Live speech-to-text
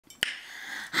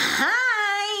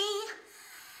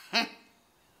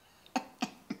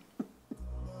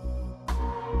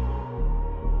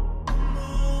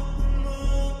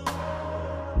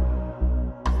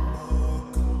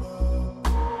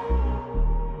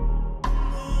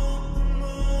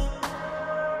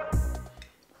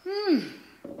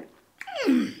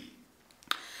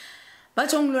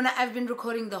I've been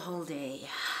recording the whole day.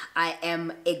 I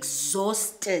am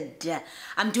exhausted.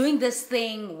 I'm doing this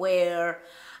thing where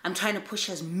I'm trying to push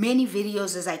as many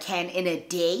videos as I can in a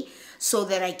day so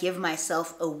that I give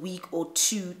myself a week or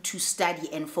two to study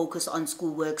and focus on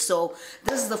schoolwork. So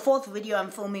this is the 4th video I'm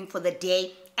filming for the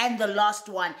day and the last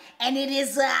one. And it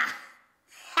is...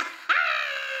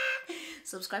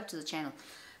 subscribe to the channel.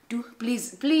 Do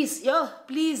please, please.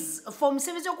 From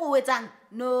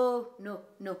no.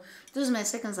 This is my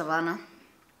second Savannah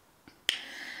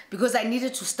because I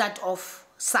needed to start off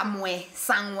somewhere,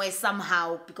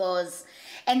 somehow. Because,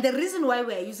 and the reason why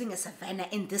we are using a Savannah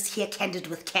in this here Kandid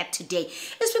with Kat today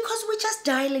is because we're just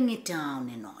dialing it down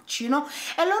a notch. You know,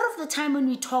 a lot of the time when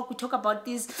we talk about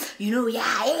this. You know,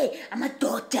 yeah, hey, I'm a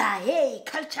daughter. Hey,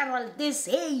 cultural this.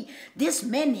 Hey, this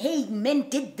man. Hey, men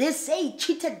did this. Hey,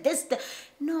 cheated this.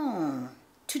 No,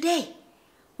 today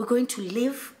we're going to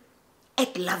live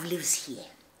at love lives here.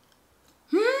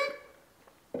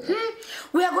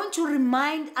 We are going to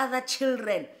remind other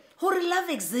children how love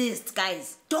exists,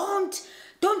 guys. Don't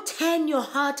turn your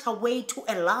heart away to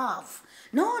a love.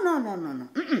 No.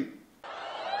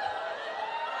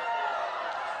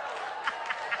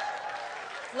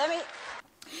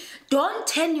 Don't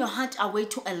turn your heart away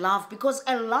to a love, because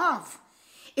a love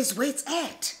is where it's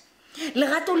at.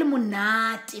 Lerato le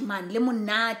monate, man, le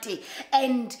monate.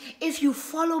 And if you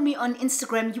follow me on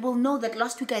Instagram, you will know that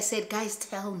last week I said, guys,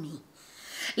 tell me.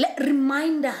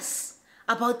 Remind us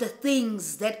about the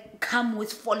things that come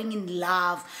with falling in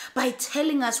love by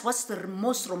telling us what's the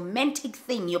most romantic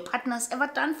thing your partner's ever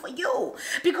done for you.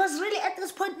 Because really at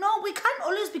this point, no, we can't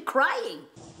always be crying.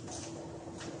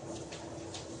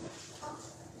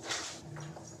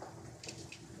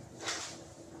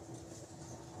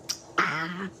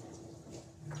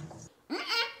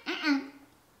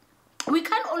 We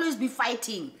can't always be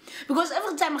fighting, because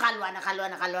every time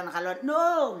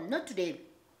no, not today.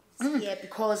 Yeah,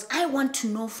 because I want to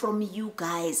know from you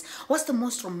guys, what's the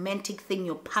most romantic thing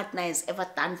your partner has ever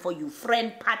done for you?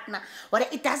 Friend, partner,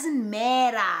 whatever. It doesn't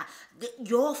matter.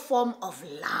 Your form of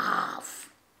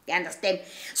love. You understand?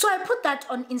 So I put that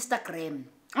on Instagram.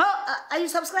 Oh, are you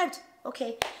subscribed?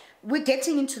 Okay. We're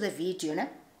getting into the video, no?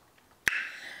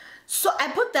 So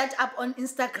I put that up on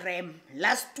Instagram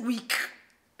last week.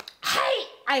 Hey,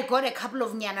 I got a couple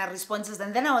of nyana responses,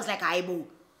 and then I was like, Aibo.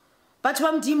 But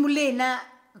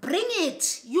bring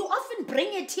it. You often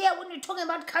bring it here when you're talking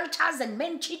about cultures and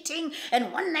men cheating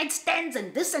and one-night stands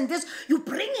and this and this. You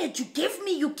bring it. You give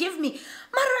me. Mara,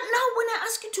 now when I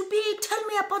ask you to be, tell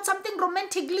me about something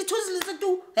romantic. Listen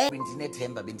to.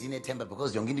 Bendine temba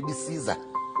because you're going to be Caesar.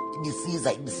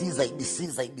 Ibisiza.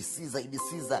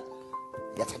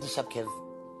 Yatati sharp Kev.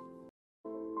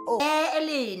 Oh,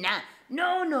 Elena.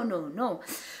 No.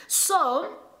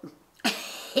 So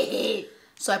I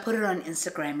put it on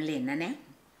Instagram, Lena, ne?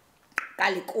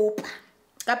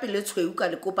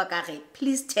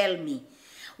 Please tell me,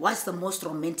 what's the most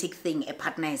romantic thing a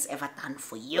partner has ever done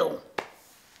for you?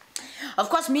 Of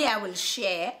course, me, I will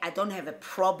share. I don't have a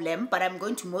problem, but I'm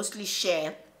going to mostly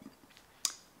share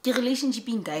the relationship,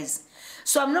 guys.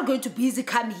 So I'm not going to busy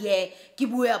come here,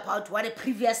 give away about what a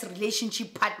previous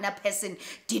relationship partner person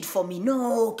did for me.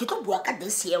 No, get to work at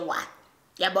this here one.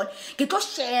 Yeah, but get to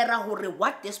share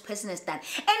what this person has done.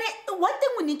 And one thing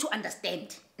we need to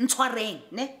understand,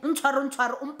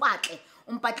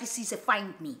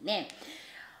 find me.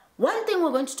 One thing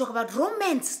we're going to talk about,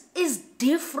 romance is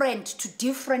different to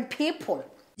different people.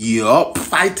 Yup,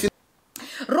 fighting.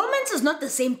 Romance is not the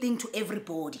same thing to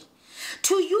everybody.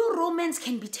 To you, romance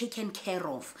can be taken care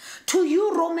of. To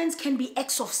you, romance can be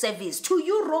acts of service. To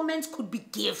you, romance could be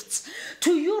gifts.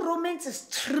 To you, romance is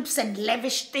trips and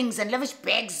lavish things and lavish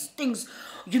bags, things,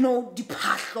 you know,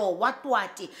 dipahlo, what.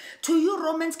 To you,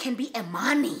 romance can be a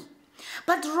money.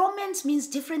 But romance means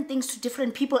different things to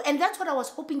different people. And that's what I was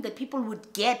hoping that people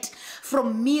would get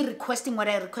from me requesting what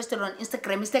I requested on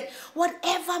Instagram, is that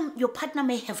whatever your partner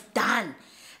may have done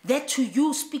that to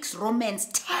you speaks romance,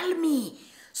 tell me.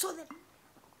 So that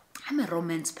I'm a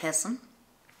romance person.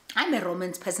 I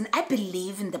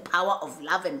believe in the power of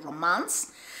love and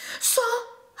romance. So,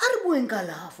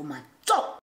 man.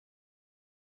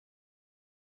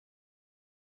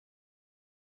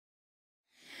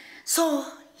 So,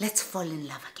 let's fall in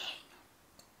love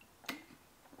again.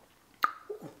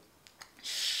 Ooh.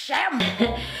 Sham.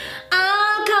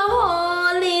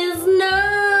 Alcohol is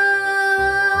nice.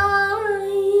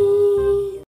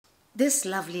 This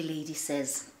lovely lady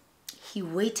says, he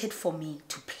waited for me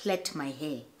to plait my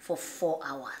hair for 4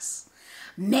 hours.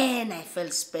 Man, I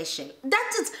felt special.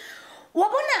 That is,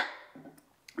 wabona,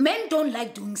 men don't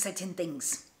like doing certain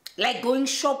things. Like going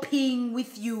shopping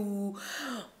with you,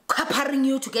 covering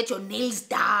you to get your nails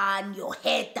done, your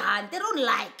hair done. They don't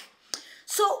like.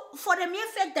 So for the mere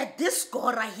fact that this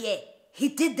guy right here, he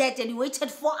did that and he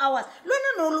waited 4 hours.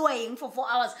 No, waiting for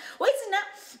 4 hours. Wait now.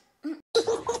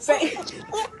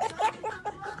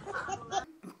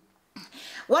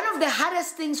 One of the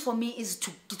hardest things for me is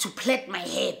to plait my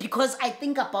hair because I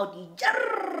think about it.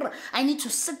 I need to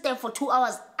sit there for 2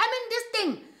 hours. I mean, this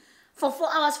thing for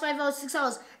 4 hours, 5 hours, 6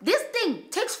 hours. This thing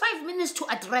takes 5 minutes to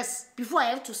address before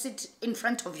I have to sit in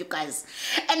front of you guys.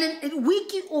 And then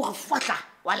wiki or fatla.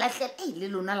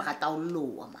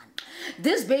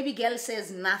 This baby girl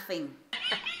says nothing.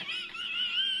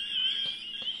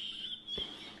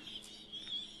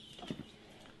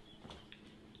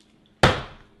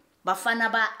 Bafana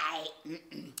ba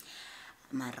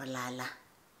maralala.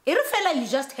 Fella, you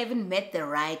just haven't met the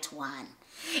right one.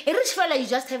 Fella, you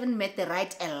just haven't met the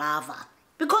right lover.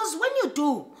 Because when you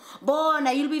do,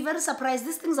 Bona, you'll be very surprised.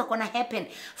 These things are gonna happen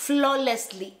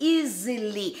flawlessly,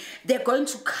 easily. They're going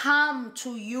to come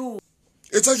to you.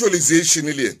 It's actualization,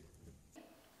 Lillian.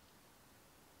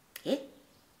 Eh?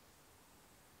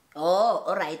 Oh,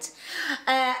 all right.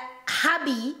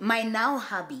 Hubby, my now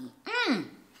hubby.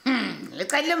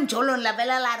 Let's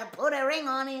put a ring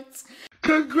on it.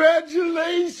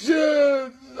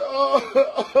 Congratulations!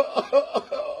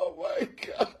 Oh my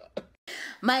God.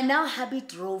 My now hubby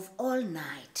drove all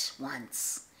night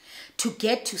once to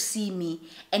get to see me,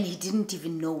 and he didn't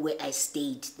even know where I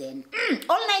stayed then.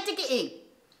 All night again.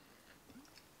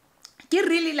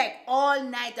 Really like all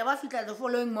night. I was the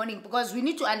following morning because we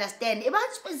need to understand.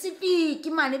 About specific,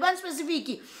 man, about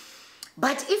specific.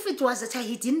 But if it was a time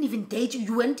he didn't even date you,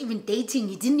 you weren't even dating,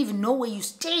 he didn't even know where you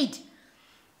stayed.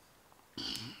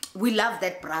 We love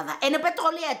that brother. And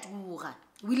petroliatura.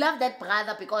 We love that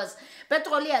brother because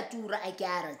petroliatura, I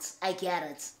get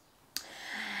it.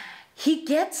 He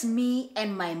gets me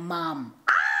and my mom.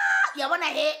 You wanna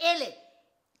hear Ele?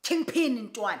 Kingpin in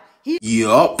one. He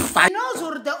knows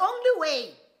the only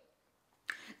way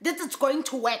that it's going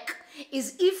to work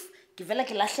is if I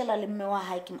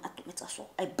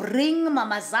bring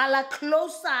Mama Zala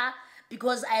closer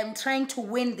because I am trying to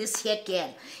win this here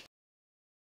girl.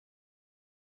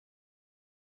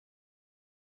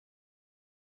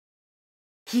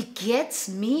 He gets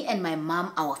me and my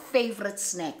mom our favorite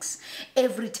snacks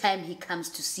every time he comes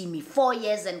to see me. 4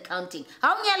 years and counting.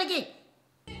 How many again?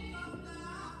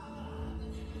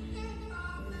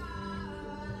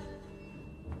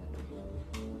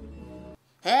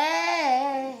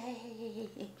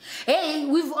 Hey,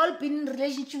 we've all been in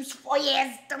relationships 4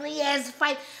 years, 3 years,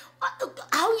 5.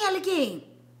 How are you again?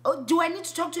 Oh, do I need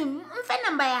to talk to him?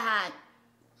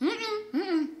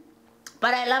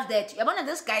 But I love that.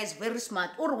 This guy is very smart.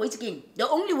 Or wait again. The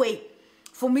only way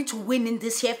for me to win in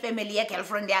this here family,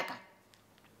 girlfriend,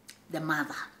 the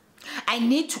mother. I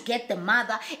need to get the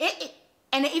mother.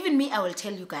 And even me, I will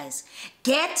tell you guys,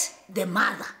 get the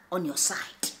mother on your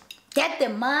side. Get the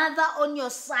mother on your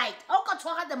side.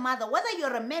 The mother, whether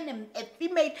you're a man and a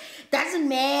female, doesn't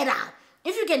matter.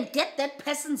 If you can get that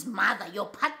person's mother, your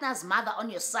partner's mother on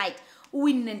your side,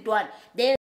 win and one.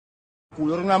 There's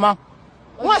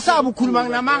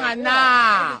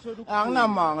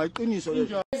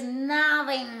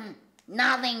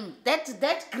nothing.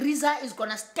 That greaser is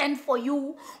gonna stand for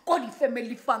you. God, the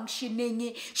family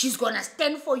functioning. She's gonna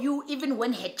stand for you even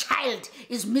when her child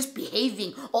is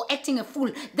misbehaving or acting a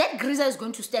fool. That greaser is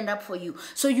going to stand up for you.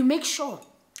 So you make sure,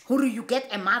 you get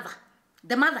a mother.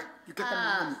 The mother, you get the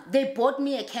mother. They bought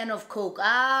me a can of Coke.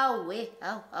 No.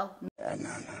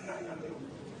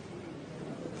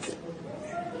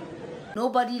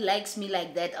 Nobody likes me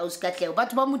like that. I was Katleho.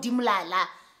 But bamudimlala,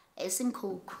 esin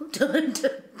Coke. Don't.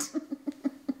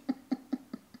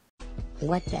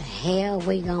 What the hell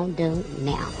we gonna do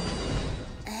now?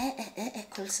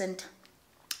 Call center.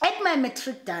 At my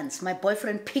matric dance, my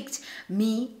boyfriend picked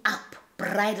me up,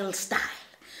 bridal style,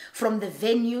 from the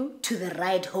venue to the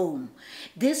ride home.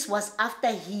 This was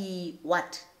after he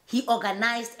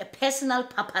organized a personal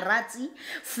paparazzi,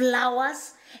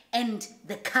 flowers, and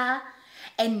the car,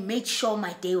 and made sure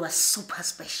my day was super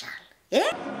special.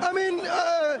 Yeah? I mean.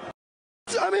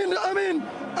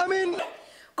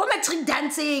 Go matric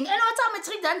dancing. And what's our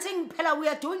matric dancing, Pella? We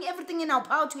are doing everything in our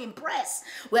power to impress.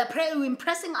 We're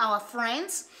impressing our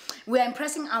friends. We're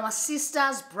impressing our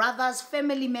sisters, brothers,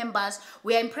 family members.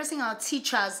 We're impressing our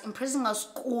teachers, impressing our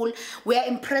school. We're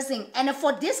impressing. And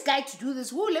for this guy to do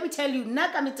this, let me tell you,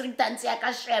 Naka matric dance.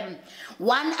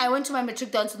 One, I went to my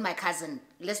matric dance with my cousin.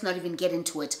 Let's not even get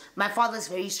into it. My father's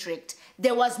very strict.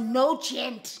 There was no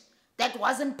gent that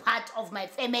wasn't part of my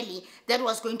family that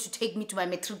was going to take me to my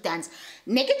matric dance.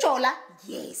 Nekechola,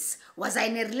 yes. Was I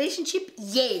in a relationship?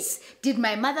 Yes. Did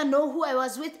my mother know who I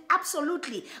was with?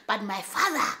 Absolutely. But my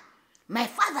father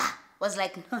was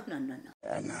like, no. No.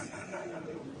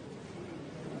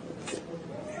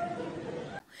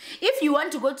 If you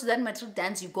want to go to that matric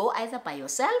dance, you go either by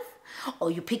yourself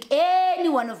or you pick any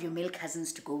one of your male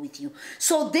cousins to go with you.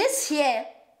 So this year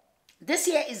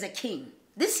is a king.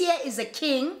 This year is a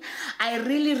king. I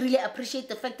really appreciate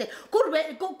the fact that kur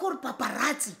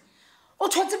paparazzi. O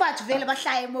tshotse batho vele ba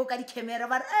hlae mo ka di camera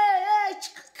ba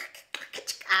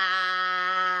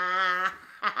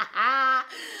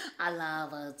I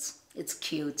love it. It's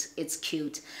cute. It's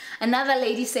cute. Another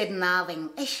lady said nothing.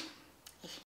 This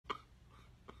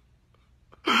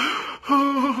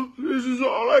is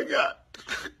all I got.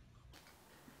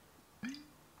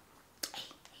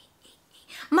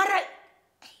 Mara.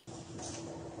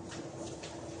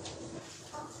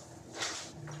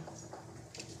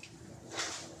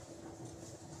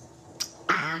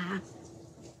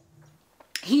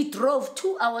 He drove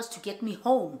 2 hours to get me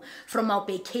home from our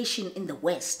vacation in the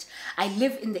West. I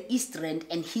live in the East End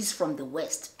and he's from the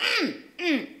West.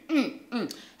 Hey,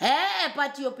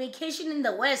 but your vacation in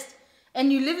the West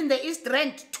and you live in the East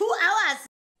End, 2 hours.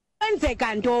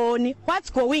 What's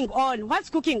going on? What's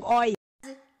cooking oil?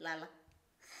 Lala.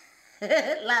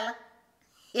 Lala.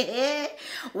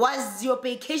 Was your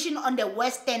vacation on the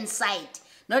western side?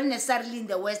 Not necessarily in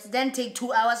the West. Then take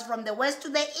 2 hours from the West to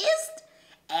the East?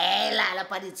 Lala,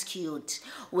 but it's cute.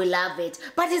 We love it.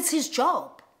 But it's his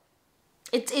job.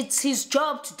 It's his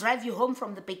job to drive you home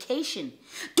from the vacation.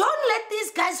 Don't let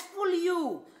these guys fool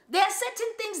you. There are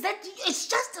certain things that it's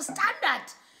just a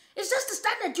standard. It's just a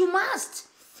standard. You must.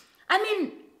 I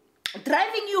mean,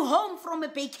 driving you home from a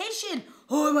vacation.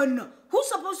 Oh, man, who's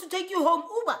supposed to take you home?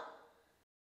 Uber.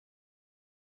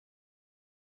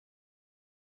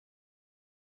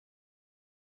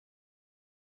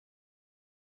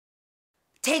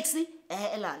 Taxi,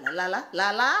 la,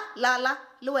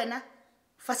 Luena,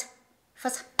 fast.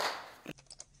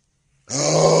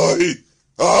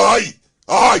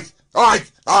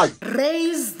 Aye.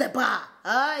 Raise the bar.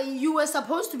 You were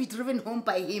supposed to be driven home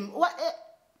by him. What?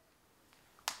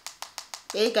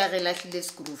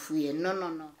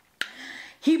 No.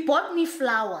 He bought me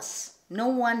flowers. No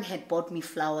one had bought me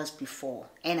flowers before,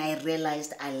 and I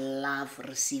realized I love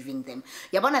receiving them.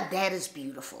 Yabana, that is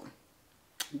beautiful.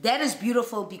 That is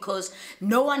beautiful because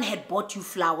no one had bought you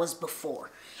flowers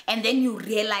before. And then you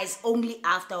realize only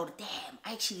after, oh, damn,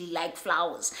 I actually like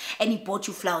flowers. And he bought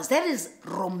you flowers. That is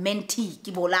romantic.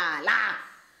 But romantic,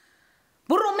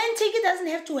 it doesn't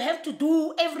have to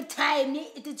do every time.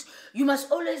 You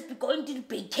must always be going to the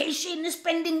vacation,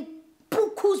 spending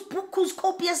bukus,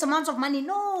 copious amounts of money.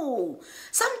 No.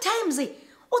 Sometimes, flowers,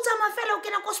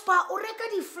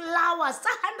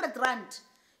 100 rand.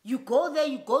 You go there,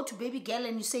 you go to baby girl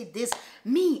and you say this,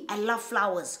 me, I love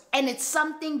flowers. And it's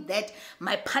something that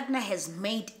my partner has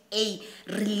made a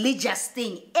religious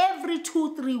thing. Every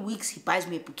 2-3 weeks, he buys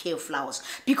me a bouquet of flowers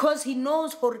because he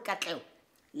knows Katleho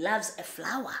loves a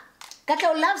flower.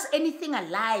 Katleho loves anything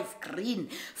alive, green.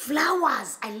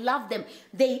 Flowers, I love them.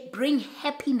 They bring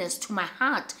happiness to my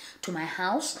heart, to my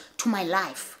house, to my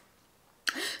life.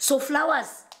 So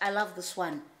flowers, I love this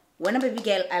one. When a baby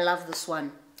girl, I love this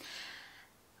one.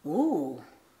 Ooh,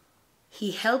 he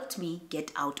helped me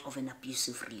get out of an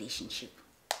abusive relationship.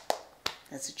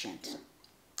 That's a chant.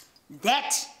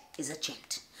 That is a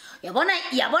chant.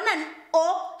 Yabona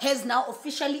O has now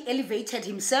officially elevated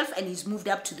himself and he's moved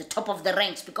up to the top of the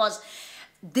ranks because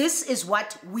this is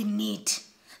what we need.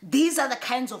 These are the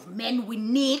kinds of men we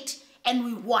need and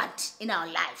we want in our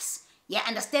lives. Yeah,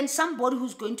 understand? Somebody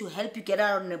who's going to help you get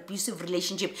out of an abusive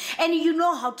relationship. And you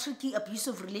know how tricky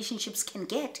abusive relationships can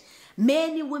get.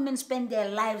 Many women spend their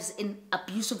lives in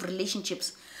abusive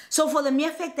relationships. So for the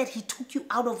mere fact that he took you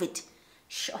out of it,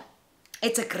 sure,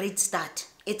 it's a great start.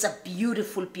 It's a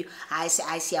beautiful, I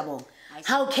see.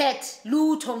 How Kat,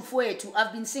 Tom Fuetu,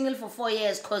 I've been single for 4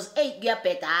 years because, hey, you're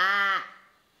better.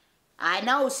 I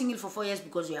now single for 4 years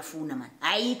because you're funa, man.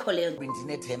 I call it.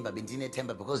 Bendine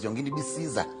temba because yongini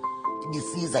ibisiza.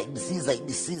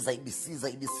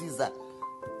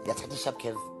 Yathatha sharp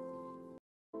curve.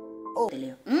 Oh.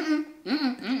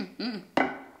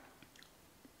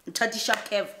 Utati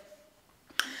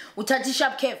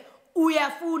sharp curve.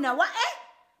 Uyafuna. What?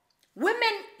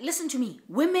 Women, listen to me.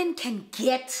 Women can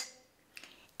get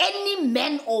any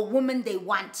man or woman they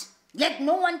want. Let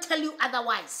no one tell you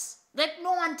otherwise. Let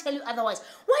no one tell you otherwise.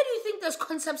 Why do you think there's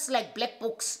concepts like black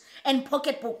books and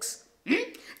pocket books?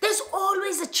 There's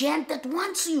always a gent that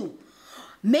wants you.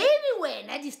 Maybe when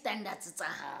at the standards it's a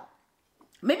how.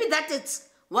 Maybe that is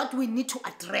what we need to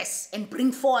address and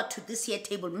bring forward to this here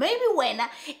table. Maybe when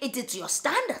it is your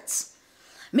standards.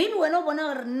 Maybe when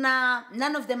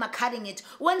none of them are cutting it.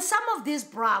 When some of these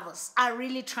brothers are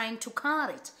really trying to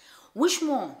cut it. Which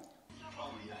more?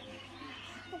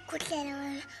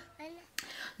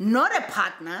 Not a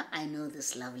partner. I know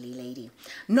this lovely lady.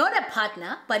 Not a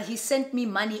partner, but he sent me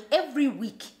money every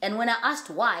week. And when I asked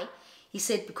why, he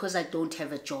said, because I don't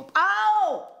have a job.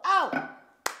 Ow! Ow!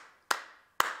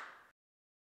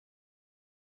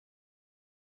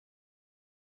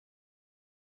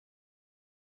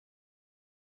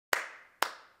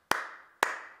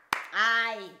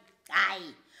 Aye.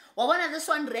 Well, one of this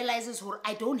one realizes,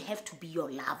 I don't have to be your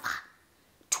lover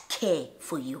to care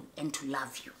for you and to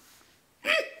love you.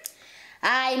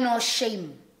 I know,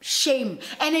 shame.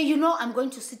 And you know, I'm going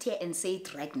to sit here and say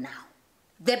it right now.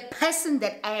 The person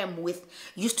that I am with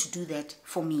used to do that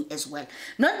for me as well.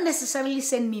 Not necessarily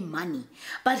send me money,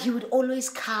 but he would always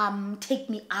come, take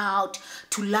me out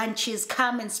to lunches,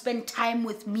 come and spend time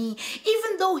with me,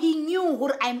 even though he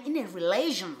knew I'm in a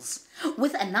relations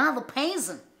with another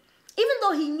person. Even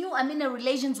though he knew I'm in a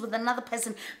relations with another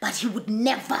person, but he would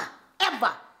never,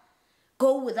 ever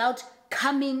go without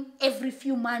coming every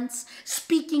few months,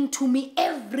 speaking to me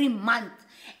every month,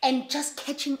 and just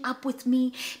catching up with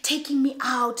me, taking me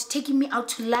out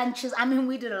to lunches. I mean,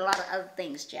 we did a lot of other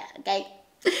things, Chad, okay?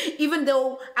 Even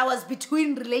though I was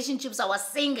between relationships, I was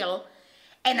single,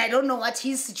 and I don't know what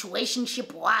his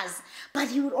situationship was, but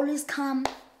he would always come,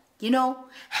 you know,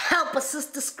 help a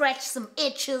sister scratch some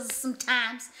itches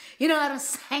sometimes. You know what I'm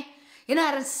saying?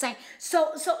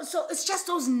 So it's just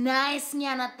those nice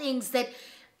nyana things that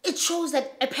it shows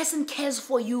that a person cares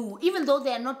for you, even though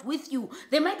they are not with you.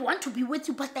 They might want to be with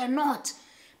you, but they're not.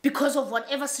 Because of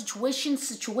whatever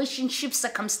situationships,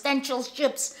 circumstantial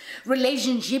ships,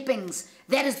 relationshipings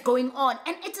that is going on.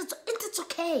 And it's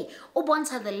okay.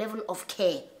 Obans are the level of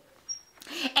care.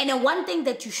 And one thing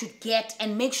that you should get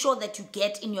and make sure that you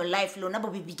get in your life,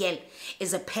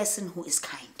 is a person who is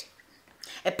kind.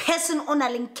 A person on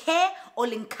a care or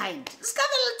kind. To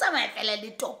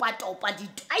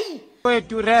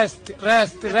rest,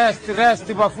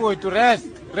 bafo, to rest.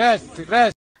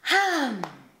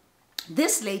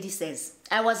 This lady says,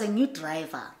 I was a new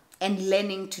driver and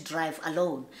learning to drive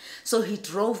alone. So he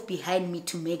drove behind me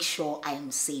to make sure I am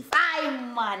safe. Aye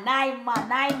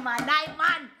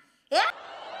man. Yeah?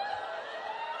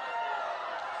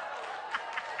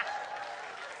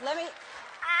 Let me...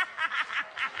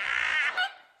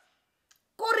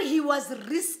 Corey, he was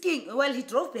risking. Well, he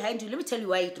drove behind you. Let me tell you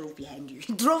why he drove behind you.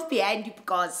 He drove behind you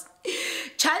because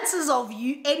chances of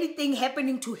anything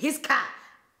happening to his car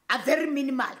are very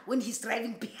minimal when he's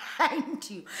driving behind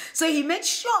you. So he made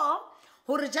sure,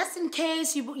 or just in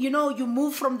case you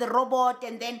move from the robot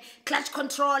and then clutch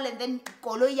control and then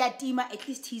kolo yatima, at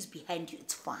least he's behind you.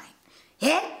 It's fine.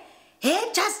 Yeah?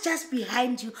 Just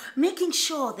behind you, making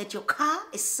sure that your car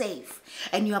is safe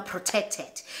and you are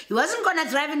protected. He wasn't gonna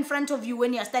drive in front of you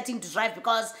when you're starting to drive,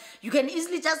 because you can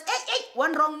easily just,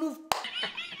 one wrong move.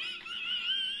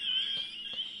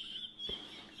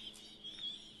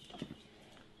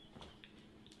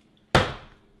 He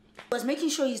was making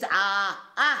sure he's, I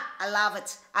love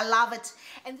it.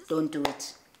 And don't do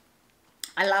it.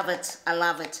 I love it.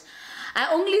 I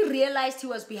only realized he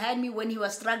was behind me when he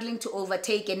was struggling to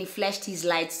overtake and he flashed his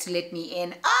lights to let me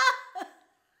in.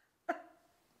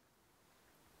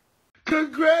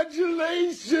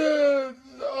 Congratulations!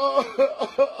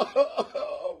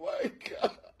 Oh my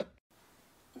God.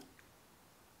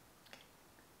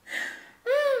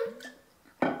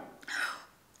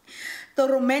 The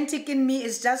romantic in me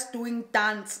is just doing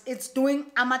dance. It's doing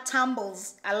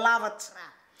tumbles. I love it.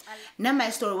 Now my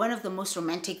story, one of the most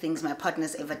romantic things my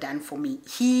partner's ever done for me.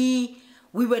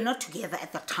 We were not together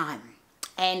at the time.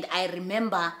 And I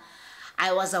remember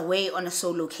I was away on a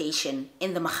sole location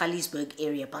in the Magaliesburg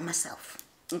area by myself.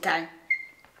 Okay?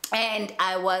 And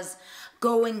I was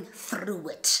going through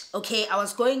it. Okay? I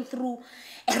was going through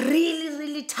a really,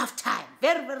 really tough time.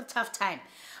 Very, very tough time.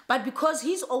 But because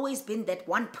he's always been that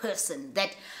one person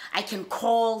that I can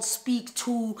call, speak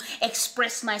to,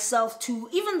 express myself to,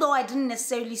 even though I didn't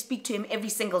necessarily speak to him every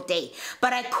single day,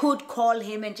 but I could call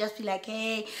him and just be like,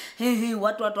 hey,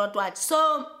 what.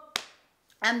 So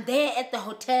I'm there at the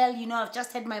hotel, I've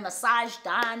just had my massage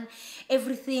done,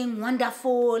 everything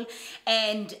wonderful,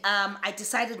 and I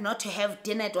decided not to have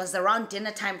dinner. It was around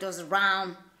dinner time.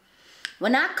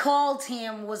 When I called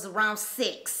him, it was around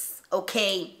 6,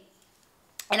 okay?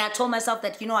 And I told myself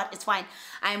that, you know what, it's fine.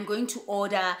 I am going to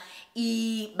order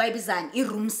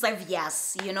room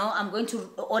service, you know. I'm going to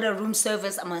order room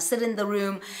service. I'm going to sit in the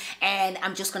room and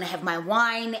I'm just going to have my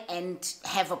wine and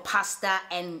have a pasta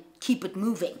and keep it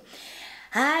moving.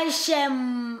 Hi,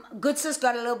 Shem. Good sis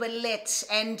got a little bit lit.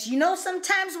 And you know,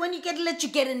 sometimes when you get lit, you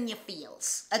get in your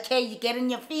feels. Okay, you get in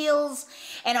your feels.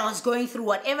 And I was going through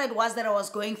whatever it was that I was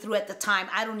going through at the time.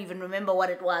 I don't even remember what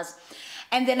it was.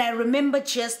 And then I remember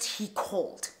just he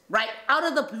called, right? Out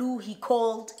of the blue, he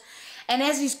called. And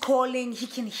as he's calling, he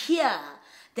can hear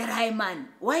that, hi, man,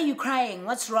 why are you crying?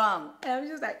 What's wrong? And I was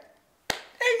just like,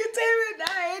 thank you, David.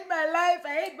 I hate my life.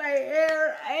 I hate my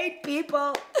hair. I hate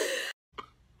people.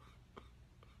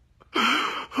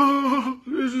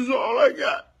 This is all I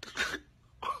got.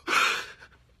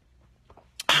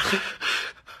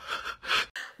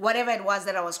 Whatever it was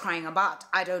that I was crying about,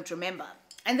 I don't remember.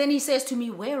 And then he says to me,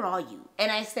 where are you?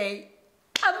 And I say,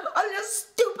 I'm on a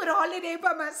stupid holiday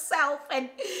by myself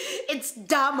and it's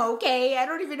dumb, okay? I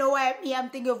don't even know why I'm here. I'm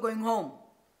thinking of going home.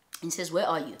 And he says, where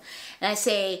are you? And I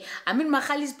say, I'm in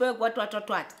Magaliesburg, what.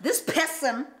 This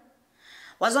person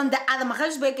was on the other.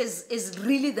 Magaliesburg is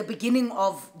really the beginning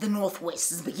of the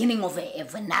Northwest. It's the beginning of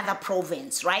another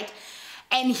province, right?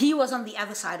 And he was on the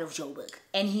other side of Joburg.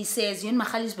 And he says, you're in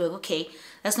Magaliesburg, okay,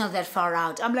 that's not that far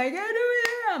out. I'm like, I know,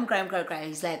 I'm crying.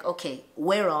 He's like, okay,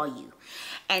 where are you?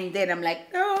 And then I'm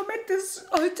like, no, I'm at this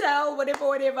hotel,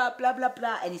 whatever, blah, blah,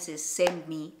 blah. And he says, send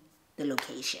me the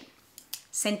location.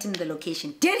 Sent him the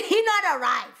location. Did he not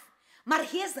arrive? But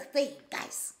here's the thing,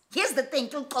 guys. Here's the thing.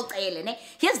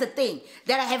 Here's the thing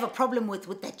that I have a problem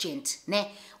with that gent.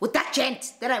 With that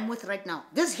gent that I'm with right now.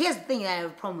 Here's the thing that I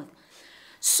have a problem with.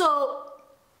 So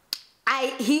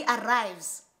he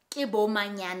arrives Kibo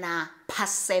Manyana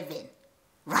past 7,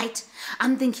 right?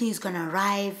 I'm thinking he's gonna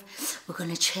arrive, we're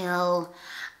gonna chill.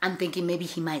 I'm thinking maybe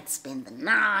he might spend the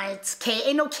night, okay?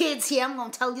 Ain't no kids here, I'm gonna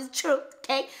tell you the truth,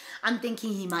 okay? I'm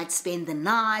thinking he might spend the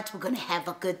night, we're gonna have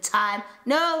a good time.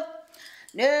 No.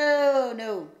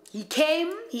 He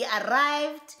came, he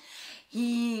arrived,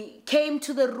 he came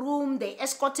to the room, they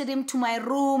escorted him to my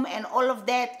room and all of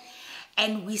that.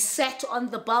 And we sat on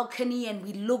the balcony and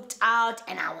we looked out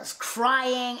and I was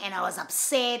crying and I was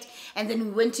upset. And then we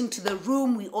went into the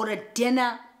room, we ordered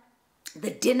dinner.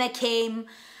 The dinner came,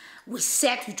 we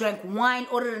sat, we drank wine,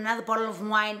 ordered another bottle of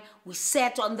wine. We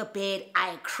sat on the bed,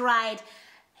 I cried.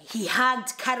 He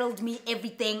hugged, cuddled me,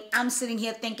 everything. I'm sitting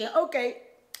here thinking, okay,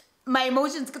 my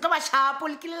emotions,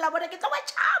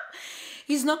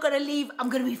 he's not gonna leave, I'm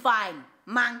gonna be fine,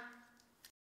 man.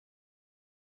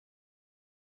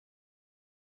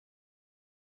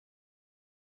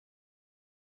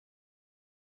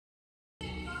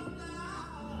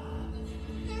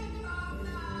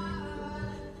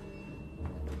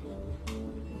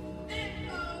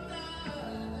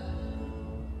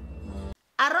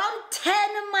 Around 10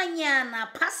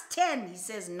 mañana, past 10, he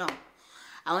says, no,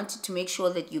 I want you to make sure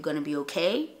that you're going to be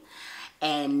okay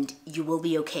and you will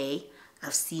be okay.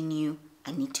 I've seen you.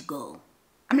 I need to go.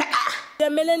 I'm like,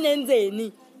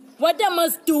 What I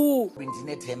must do?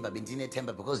 Bendine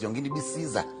temba because yongini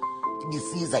ibisiza.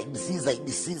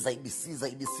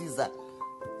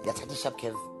 Yathatha sharp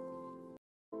curve.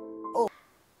 Oh.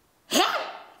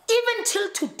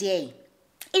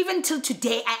 Even till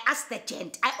today, I asked that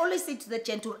gent. I always say to the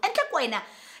gent,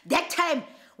 that time,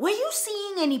 were you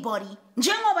seeing anybody?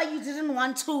 Njengoba you didn't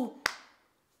want to.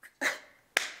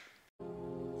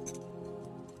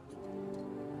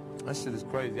 That shit is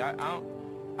crazy. I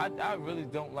really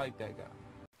don't like that guy.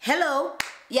 Hello?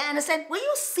 Yeah, I understand. Were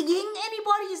you seeing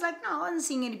anybody? He's like, no, I wasn't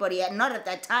seeing anybody. Not at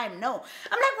that time, no.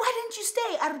 I'm like, why didn't you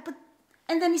stay?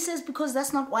 And then he says, because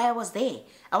that's not why I was there.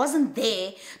 I wasn't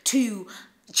there to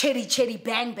cherry,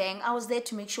 bang, bang. I was there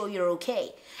to make sure you're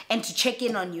okay and to check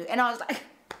in on you. And I was like,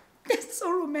 that's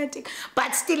so romantic.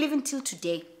 But still, even till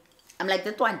today, I'm like,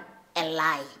 that one, a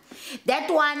lie. That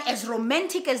one, as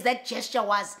romantic as that gesture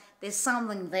was, there's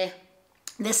something there.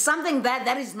 There's something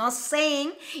that is not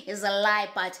saying is a lie,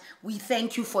 but we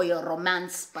thank you for your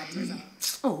romance. But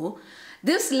oh,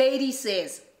 this lady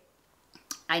says,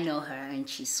 I know her and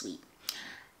she's sweet.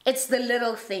 It's the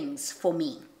little things for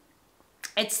me.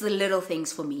 It's the little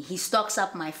things for me. He stocks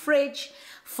up my fridge,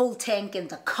 full tank in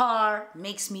the car,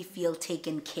 makes me feel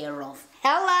taken care of.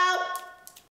 Hello?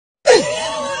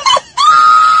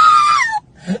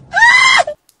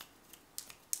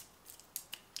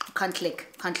 Can't click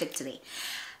today.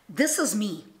 This is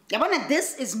me.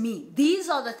 This is me. These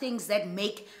are the things that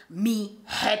make me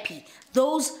happy.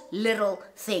 Those little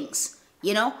things.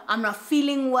 You know, I'm not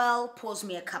feeling well, pours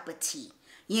me a cup of tea.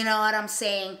 You know what I'm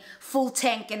saying? Full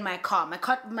tank in my car. My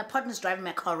partner's driving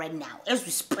my car right now as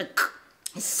we speak.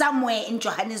 somewhere in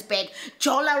Johannesburg,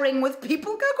 jollering with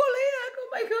people. Oh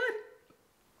my God.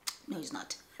 No, he's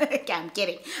not. Okay, I'm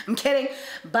kidding.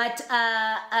 But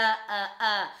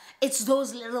it's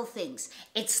those little things.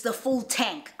 It's the full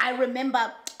tank. I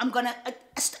remember,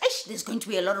 there's going to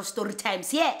be a lot of story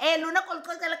times here.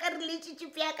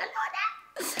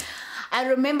 I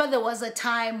remember there was a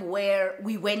time where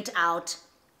we went out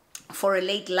for a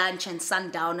late lunch and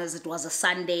sundowners. It was a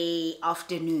Sunday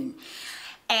afternoon.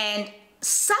 And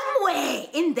somewhere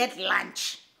in that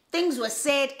lunch, things were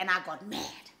said and I got mad.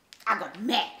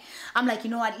 I'm like, you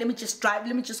know what, let me just drive,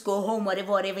 let me just go home,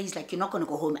 whatever. He's like, you're not going to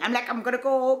go home. I'm like, I'm going to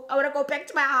go home. I want to go back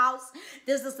to my house.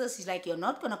 This. He's like, you're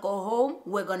not going to go home.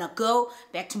 We're going to go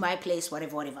back to my place,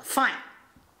 whatever. Fine.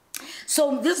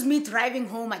 So this is me driving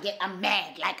home. I'm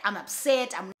mad. Like, I'm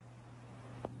upset.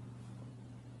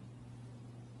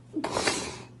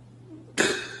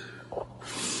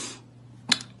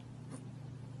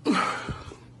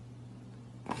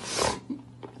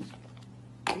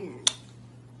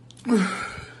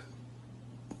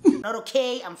 Not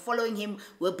okay. I'm following him.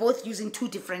 We're both using 2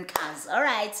 different cars. All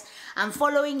right. I'm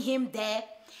following him there.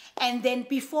 And then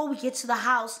before we get to the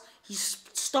house, he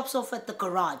stops off at the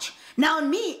garage. Now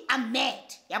me, I'm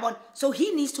mad. Yeah, so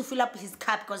he needs to fill up his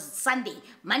car because it's Sunday.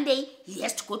 Monday, he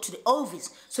has to go to the office.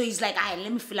 So he's like, all right,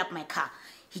 let me fill up my car.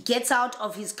 He gets out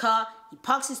of his car. He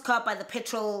parks his car by the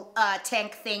petrol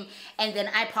tank thing. And then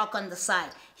I park on the side.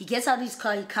 He gets out of his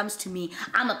car. He comes to me.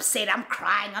 I'm upset. I'm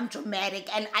crying. I'm dramatic.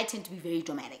 And I tend to be very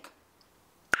dramatic.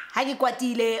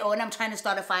 Or when I'm trying to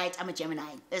start a fight, I'm a Gemini.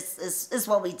 It's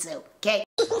what we do, okay?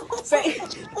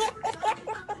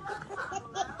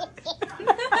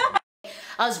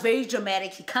 I was very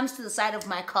dramatic. He comes to the side of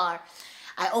my car.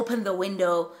 I open the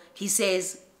window. He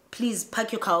says, please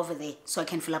park your car over there so I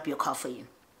can fill up your car for you.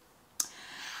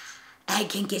 I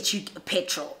can get you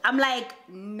petrol. I'm like,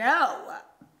 no,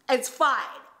 it's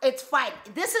fine. It's fine.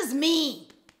 This is me.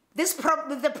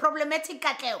 The problematic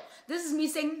Katleho. This is me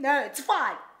saying, no, it's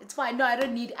fine. It's fine. No, I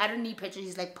don't need petrol.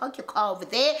 He's like, park your car over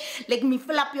there. Let me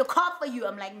fill up your car for you.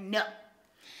 I'm like, no.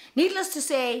 Needless to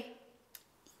say,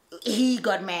 he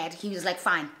got mad. He was like,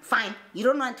 fine. You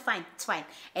don't want, fine, it's fine.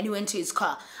 And he went to his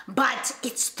car. But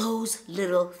it's those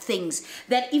little things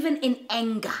that even in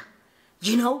anger,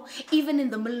 you know, even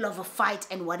in the middle of a fight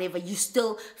and whatever, you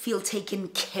still feel taken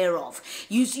care of.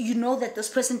 You know that this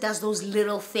person does those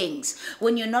little things.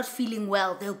 When you're not feeling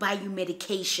well, they'll buy you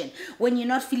medication. When you're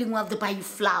not feeling well, they buy you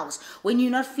flowers. When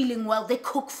you're not feeling well, they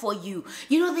cook for you.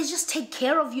 You know, they just take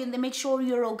care of you and they make sure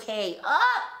you're okay.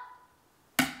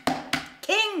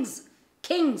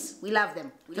 Kings, we love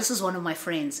them. This is one of my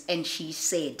friends and she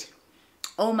said,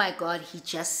 oh my God, he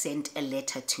just sent a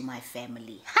letter to my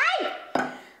family. Hi!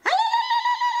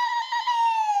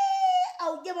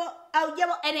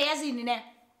 And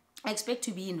I expect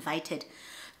to be invited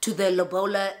to the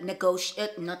Lobola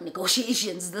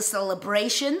the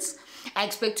celebrations. I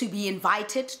expect to be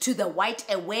invited to the white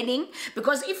wedding,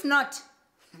 because if not,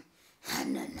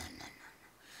 no.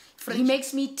 He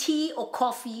makes me tea or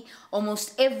coffee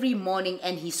almost every morning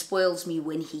and he spoils me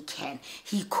when he can.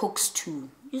 He cooks too.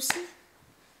 You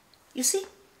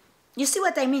see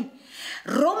what I mean?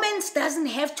 Romance doesn't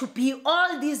have to be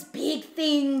all these big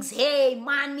things. Hey,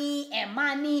 money, and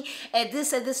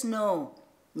this. No.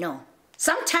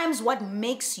 Sometimes what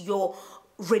makes your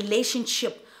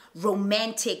relationship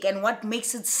romantic and what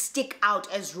makes it stick out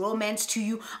as romance to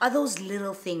you are those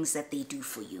little things that they do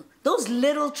for you. Those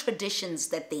little traditions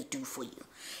that they do for you.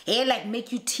 Hey, like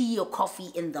make you tea or coffee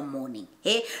in the morning.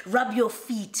 Hey, rub your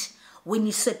feet when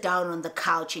you sit down on the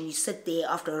couch and you sit there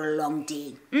after a long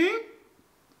day.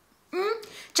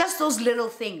 Just those little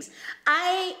things.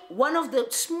 One of the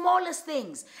smallest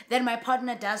things that my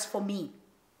partner does for me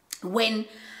when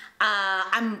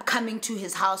I'm coming to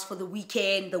his house for the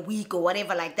weekend, the week, or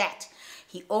whatever like that,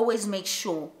 he always makes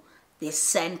sure there's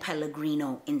San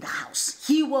Pellegrino in the house.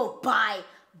 He will buy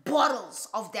bottles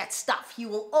of that stuff. He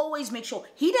will always make sure.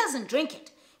 He doesn't drink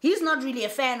it. He's not really a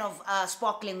fan of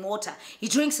sparkling water. He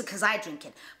drinks it because I drink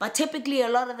it. But typically, a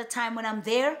lot of the time when I'm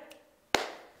there,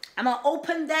 I'm going to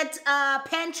open that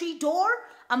pantry door.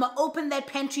 And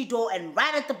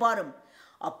right at the bottom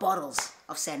are bottles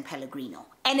of San Pellegrino.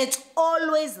 And it's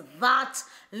always that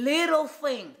little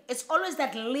thing. It's always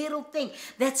that little thing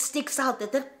that sticks out,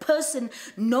 that person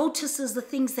notices the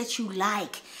things that you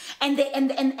like. And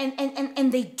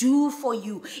they do for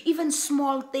you. Even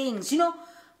small things. You know,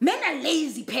 men are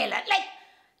lazy, Pella.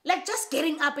 Like just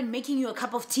getting up and making you a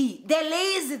cup of tea. They're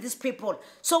lazy, these people.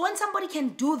 So when somebody can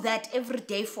do that every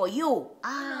day for you,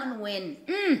 I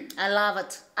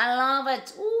love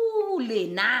it. Ooh,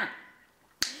 Lena.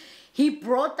 He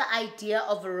brought the idea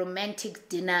of a romantic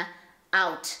dinner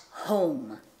out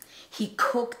home. He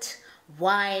cooked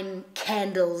wine,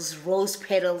 candles, rose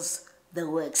petals, the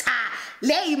works. Ha!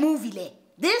 Lay movie le.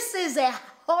 This is a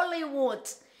Hollywood.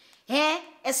 Eh?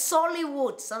 A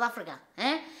Sollywood, South Africa.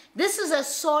 Eh? This is a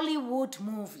Sollywood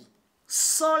movie.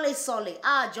 Solly.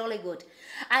 Ah, jolly good.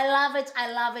 I love it.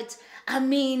 I love it. I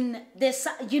mean, there's,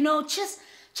 you know, just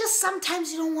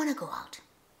sometimes you don't want to go out.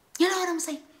 You know what I'm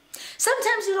saying?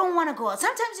 Sometimes you don't want to go out.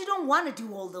 Sometimes you don't want to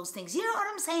do all those things. You know what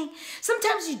I'm saying?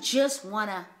 Sometimes you just want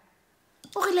to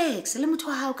relax,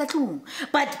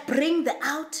 but bring the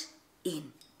out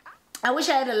in. I wish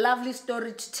I had a lovely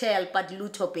story to tell, but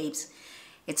Luto, babes,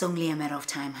 it's only a matter of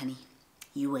time, honey.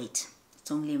 You wait.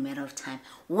 It's only a matter of time.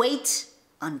 Wait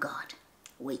on God.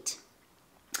 Wait.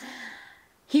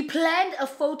 He planned a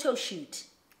photo shoot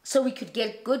so we could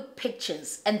get good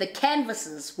pictures, and the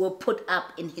canvases were put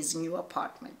up in his new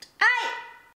apartment. Hey!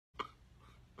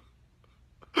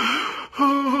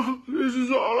 This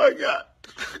is all I got.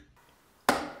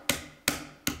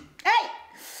 Hey!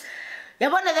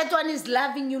 Yabona, that one is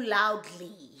loving you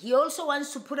loudly. He also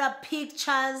wants to put up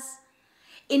pictures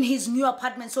in his new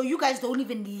apartment so you guys don't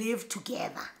even live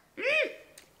together.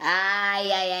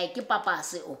 Ay, ke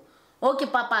papas. Okay,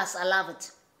 papas, I love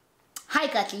it. Hi,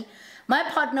 Katli. My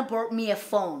partner brought me a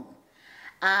phone,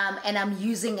 and I'm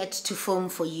using it to film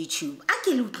for YouTube.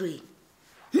 Akilutri.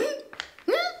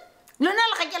 Lona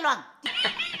la kakelwang.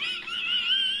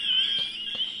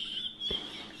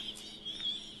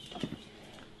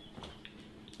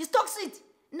 It's toxic.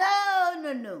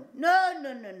 No.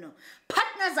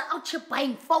 Partners are out here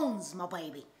buying phones, my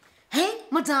baby. Hey,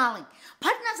 my darling.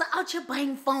 Partners are out here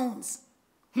buying phones.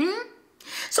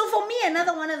 So for me,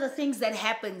 another one of the things that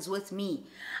happens with me,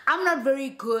 I'm not very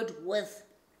good with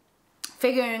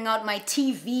figuring out my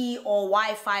TV or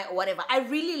Wi-Fi or whatever. I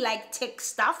really like tech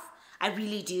stuff. I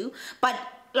really do. But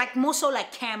like more so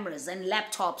like cameras and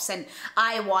laptops and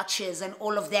iWatches and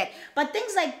all of that. But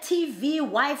things like TV,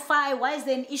 Wi-Fi, why is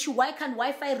there an issue? Why can't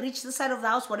Wi-Fi reach this side of the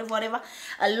house? Whatever.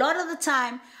 A lot of the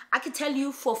time, I can tell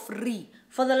you for free.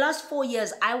 For the last 4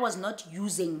 years, I was not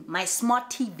using my smart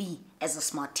TV as a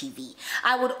smart TV.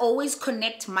 I would always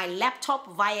connect my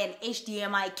laptop via an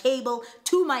HDMI cable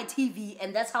to my TV,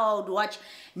 and that's how I would watch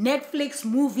Netflix,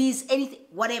 movies, anything,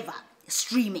 whatever,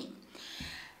 streaming.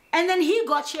 And then he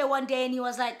got here one day and he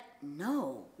was like,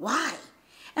 no, why?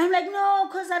 And I'm like, no,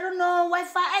 because I don't know,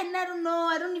 Wi-Fi, and I don't know,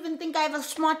 I don't even think I have a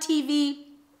smart TV.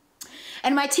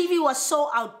 And my TV was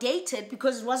so outdated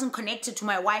because it wasn't connected to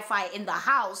my Wi-Fi in the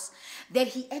house that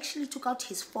he actually took out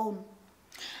his phone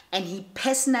and he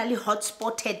personally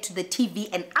hotspotted to the TV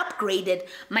and upgraded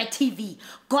my TV,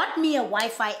 got me a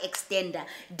Wi-Fi extender,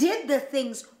 did the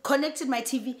things, connected my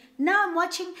TV. Now I'm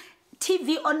watching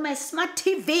TV on my smart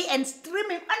TV and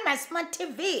streaming on my smart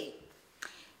TV.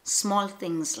 Small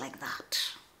things like that.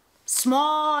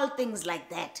 Small things like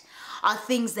that are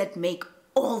things that make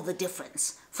all the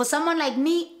difference. For someone like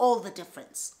me, all the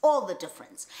difference.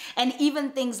 And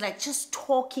even things like just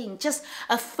talking, just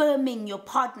affirming your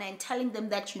partner and telling them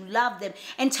that you love them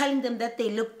and telling them that they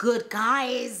look good.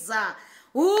 Guys,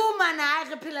 ooh, man, I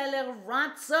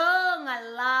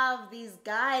love these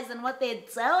guys and what they're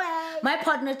doing. My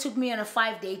partner took me on a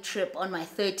 5-day trip on my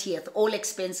 30th, all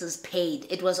expenses paid.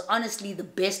 It was honestly the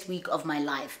best week of my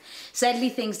life. Sadly,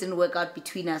 things didn't work out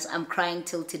between us. I'm crying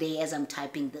till today as I'm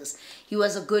typing this. He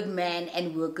was a good man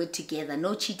and we were good together.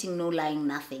 No cheating, no lying,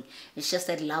 nothing. It's just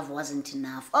that love wasn't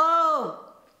enough. Oh!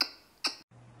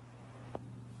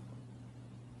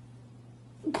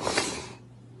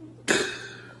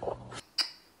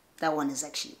 That one is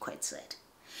actually quite sad.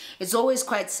 It's always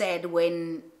quite sad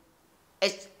when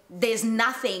there's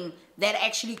nothing that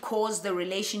actually caused the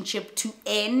relationship to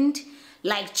end,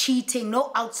 like cheating,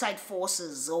 no outside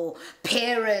forces or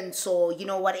parents or, you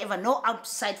know, whatever, no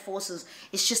outside forces.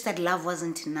 It's just that love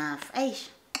wasn't enough. Ay.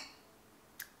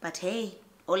 But hey,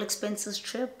 all expenses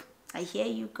trip. I hear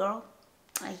you, girl.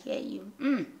 I hear you.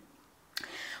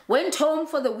 Went home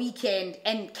for the weekend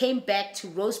and came back to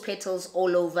rose petals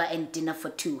all over and dinner for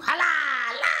two.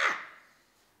 Halala!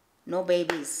 No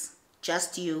babies.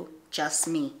 Just you, just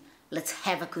me. Let's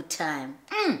have a good time.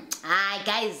 Alright,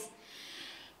 guys.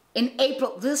 In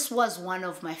April, this was one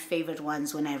of my favorite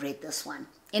ones when I read this one.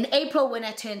 In April, when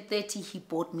I turned 30, he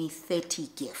bought me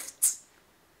 30 gifts.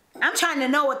 I'm trying to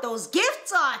know what those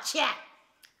gifts are, chat.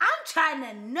 I'm trying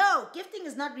to know. Gifting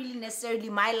is not really necessarily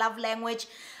my love language.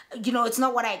 You know, it's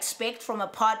not what I expect from a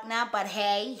partner, but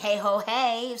hey, hey ho,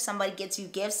 hey, if somebody gets you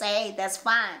gifts, hey, that's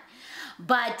fine.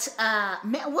 But,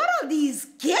 man, what are these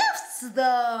gifts,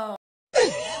 though?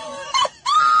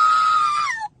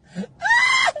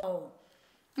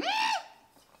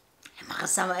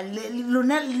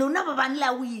 luna ba bang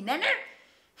la wina ne?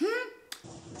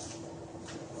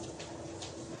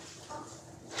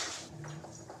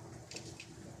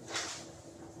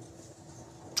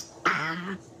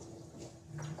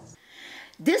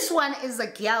 This one is a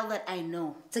girl that I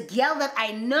know. It's a girl that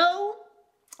I know,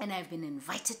 and I've been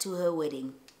invited to her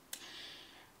wedding.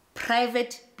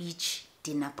 Private beach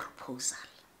dinner proposal.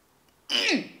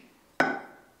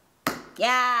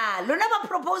 Yeah, luna ba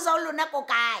proposal luna ko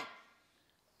kai.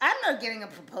 I'm not getting a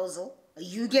proposal. Are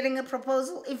you getting a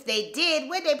proposal? If they did,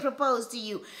 where'd they propose to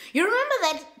you? You remember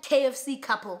that KFC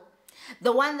couple?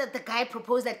 The one that the guy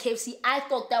proposed at KFC? I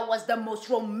thought that was the most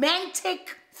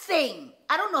romantic thing.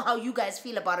 I don't know how you guys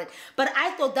feel about it, but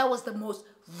I thought that was the most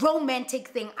romantic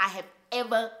thing I had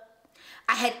ever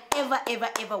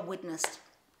witnessed.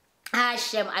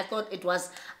 Hashem, I thought it was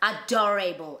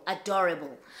adorable.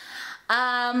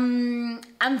 I'm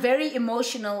very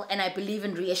emotional and I believe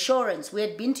in reassurance. We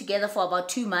had been together for about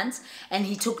 2 months and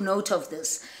he took note of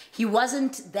this. He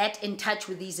wasn't that in touch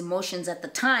with these emotions at the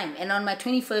time. And on my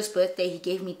 21st birthday, he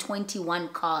gave me 21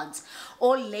 cards,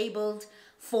 all labeled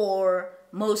for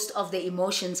most of the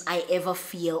emotions I ever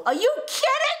feel. Are you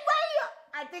kidding me?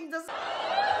 I think this...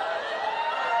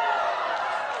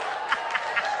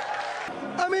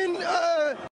 I mean,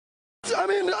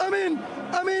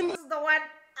 this is the one.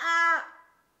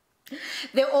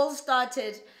 They all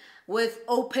started with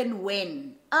open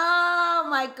when. Oh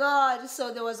my God.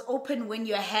 So there was open when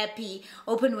you're happy,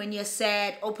 open when you're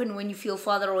sad, open when you feel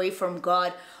farther away from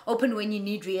God, open when you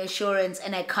need reassurance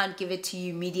and I can't give it to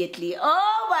you immediately.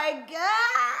 Oh my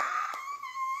God.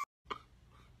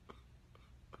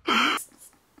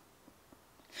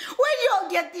 Where do y'all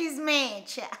get these men,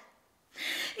 child?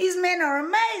 These men are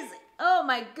amazing. Oh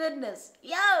my goodness.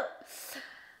 Yo.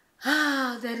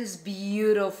 Ah, that is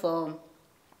beautiful.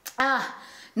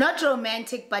 Not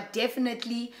romantic, but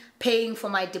definitely paying for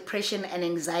my depression and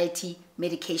anxiety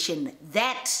medication.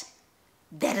 That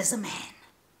is a man.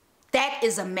 That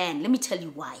is a man. Let me tell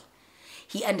you why.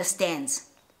 He understands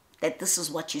that this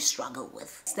is what you struggle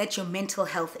with. That your mental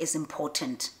health is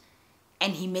important.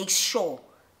 And he makes sure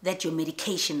that your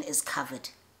medication is covered.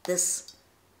 This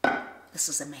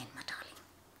is a man, my darling.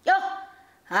 Yo!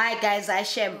 Hi guys, I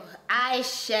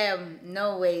sham.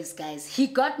 No ways, guys. He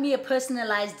got me a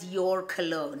personalized Dior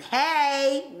cologne.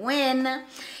 Hey, when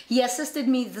he assisted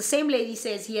me, the same lady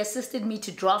says he assisted me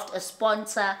to draft a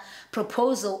sponsor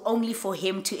proposal only for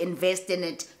him to invest in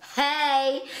it.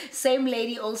 Hey, same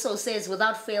lady also says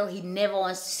without fail he never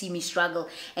wants to see me struggle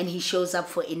and he shows up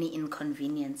for any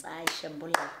inconvenience. I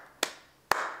shambula.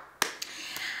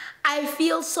 I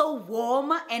feel so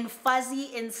warm and fuzzy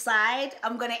inside.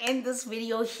 I'm gonna end this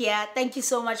video here. Thank you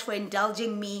so much for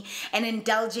indulging me and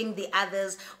indulging the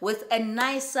others with a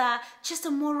nicer, just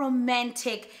a more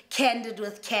romantic Candid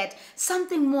with Kat.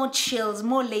 Something more chills,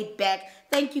 more laid back.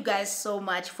 Thank you guys so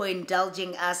much for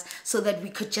indulging us so that we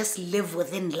could just live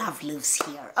within Love Lives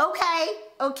here.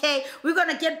 Okay, we're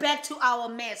gonna get back to our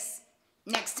mess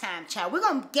next time, child. We're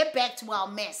gonna get back to our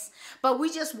mess, but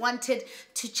we just wanted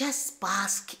to just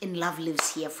bask in Love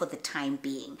Lives here for the time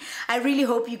being. I really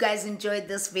hope you guys enjoyed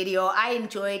this video. I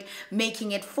enjoyed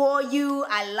making it for you.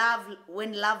 I love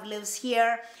when Love Lives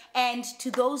here. And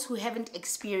to those who haven't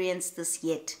experienced this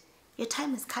yet, your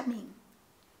time is coming.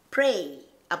 Pray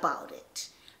about it.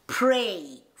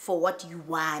 Pray for what you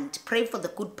want. Pray for the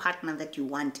good partner that you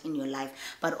want in your life,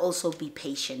 but also be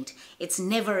patient. It's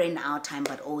never in our time,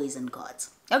 but always in God's.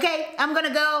 Okay, I'm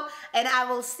gonna go and I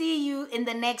will see you in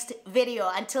the next video.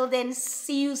 Until then,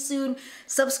 see you soon.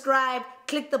 Subscribe,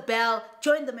 click the bell,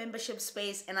 join the membership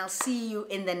space, and I'll see you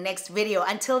in the next video.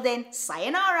 Until then,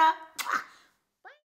 sayonara.